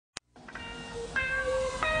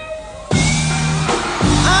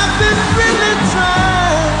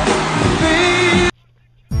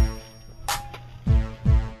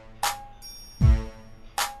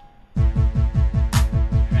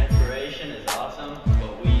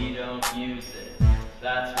use it.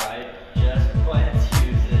 That's right, just plants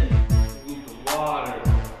use it. Move the water.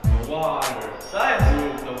 Science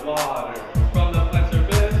moves the water. From the plant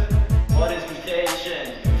surface. What is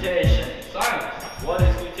glutation? Glutation. Science. What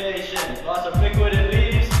is glutation? Loss of liquid in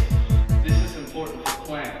leaves. This is important for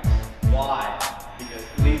plants. Why? Because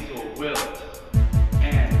leaves will wilt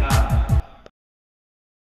and die.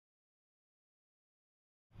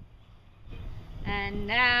 And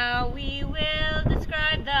now we will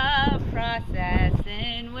describe the process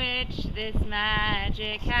in which this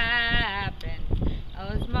magic happens.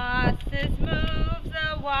 Osmosis moves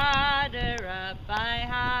the water up by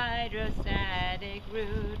hydrostatic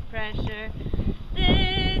root pressure.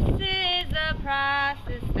 This is a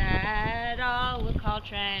process that all will call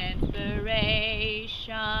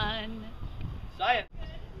transpiration. Science.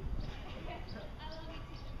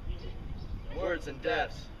 Words and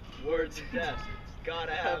depths. Words and depths.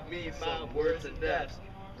 Gotta have me my words and depths.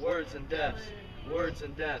 Words and depths. Words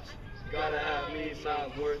and depths. Gotta have me my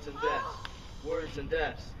words and depths. Words and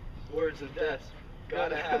depths. Words and depths.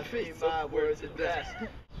 Gotta have me my words and depths.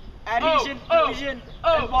 Adhesion, cohesion,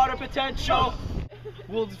 and water potential.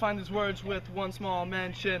 We'll define these words with one small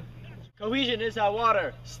mention. Cohesion is how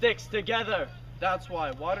water sticks together. That's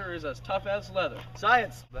why water is as tough as leather.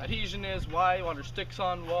 Science. Adhesion is why water sticks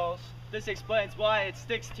on walls. This explains why it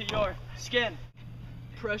sticks to your skin.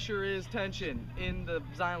 Pressure is tension in the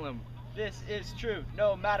xylem. This is true,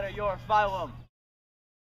 no matter your phylum.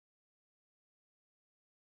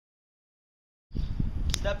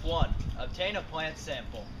 Step 1. Obtain a plant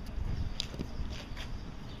sample.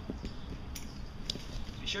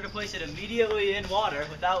 Be sure to place it immediately in water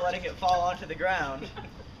without letting it fall onto the ground.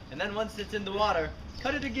 And then once it's in the water,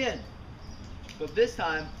 cut it again. But this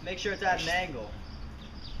time, make sure it's at an angle.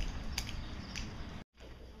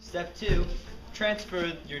 Step 2.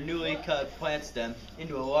 Transfer your newly cut plant stem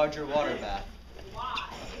into a larger water bath.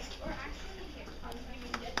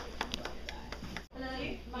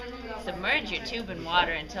 Submerge your tube in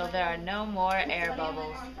water until there are no more air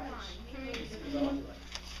bubbles.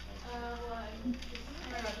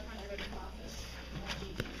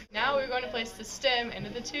 Now we're going to place the stem into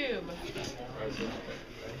the tube.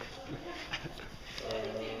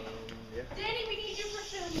 Danny, we need you for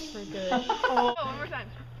filming. We're good. Oh, one more time.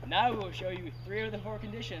 Now we will show you 3 of the 4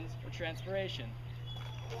 conditions for transpiration.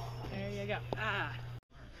 There you go.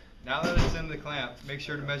 Now that it's in the clamp, make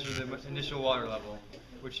sure to measure the initial water level,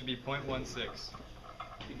 which should be 0.16.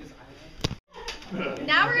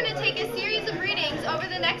 Now we're going to take a series of readings over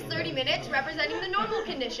the next 30 minutes representing the normal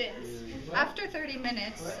conditions. After 30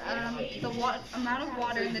 minutes, the amount of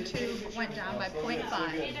water in the tube went down by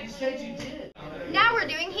 0.5. Now we're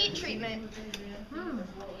doing heat treatment.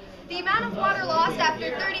 The amount of water lost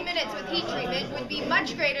after 30 minutes with heat treatment would be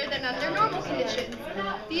much greater than under normal conditions.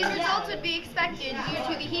 These results would be expected due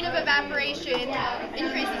to the heat of evaporation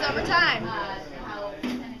increases over time.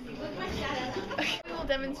 We will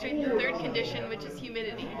demonstrate the third condition, which is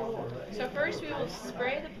humidity. So first we will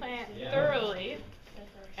spray the plant thoroughly,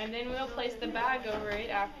 and then we'll place the bag over it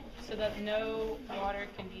so that no water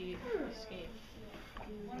can be escaped.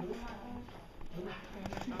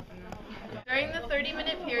 During the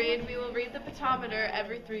 30-minute period, we will read the pedometer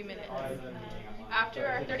every 3 minutes. After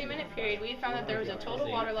our 30-minute period, we found that there was a total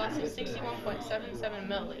water loss of 61.77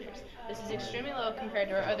 milliliters. This is extremely low compared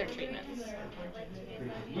to our other treatments.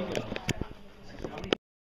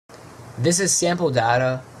 This is sample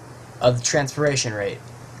data of the transpiration rate.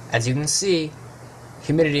 As you can see,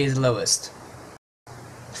 humidity is lowest.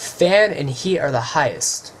 Fan and heat are the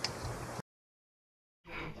highest.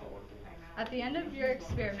 At the end of your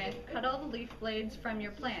experiment, cut all the leaf blades from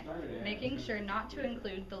your plant, making sure not to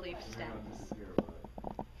include the leaf stems.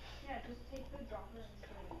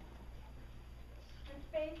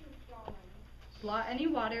 Blot any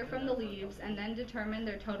water from the leaves and then determine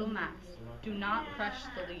their total mass. Do not crush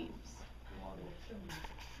the leaves.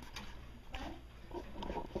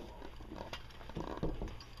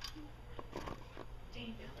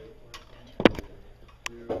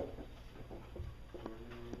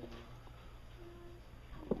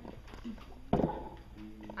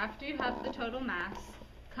 After you have the total mass,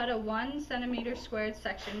 cut a 1 centimeter squared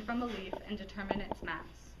section from a leaf and determine its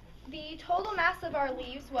mass. The total mass of our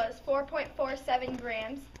leaves was 4.47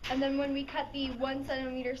 grams, and then when we cut the 1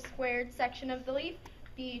 centimeter squared section of the leaf,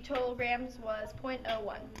 the total grams was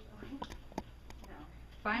 0.01.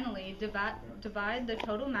 Finally, divide the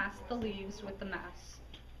total mass of the leaves with the mass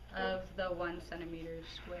of the 1 centimeter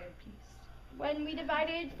squared piece. When we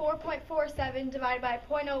divided 4.47 divided by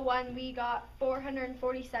 0.01, we got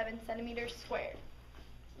 447 centimeters squared,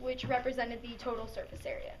 which represented the total surface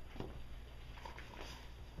area.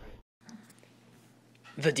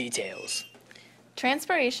 the details.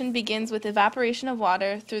 Transpiration begins with evaporation of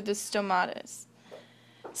water through the stomatas,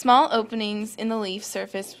 small openings in the leaf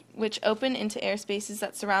surface which open into air spaces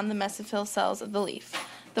that surround the mesophyll cells of the leaf.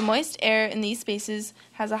 The moist air in these spaces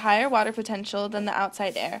has a higher water potential than the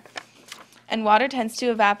outside air, and water tends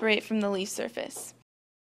to evaporate from the leaf surface.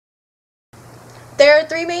 There are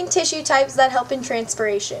three main tissue types that help in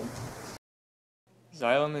transpiration.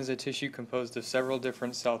 Xylem is a tissue composed of several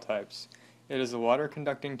different cell types. It is a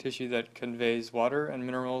water-conducting tissue that conveys water and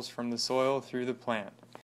minerals from the soil through the plant.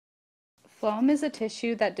 Phloem is a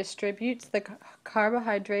tissue that distributes the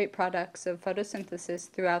carbohydrate products of photosynthesis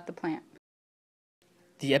throughout the plant.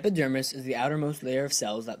 The epidermis is the outermost layer of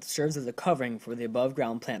cells that serves as a covering for the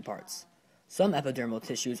above-ground plant parts. Some epidermal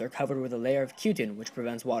tissues are covered with a layer of cutin, which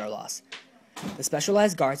prevents water loss. The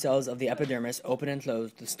specialized guard cells of the epidermis open and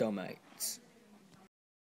close the stomates.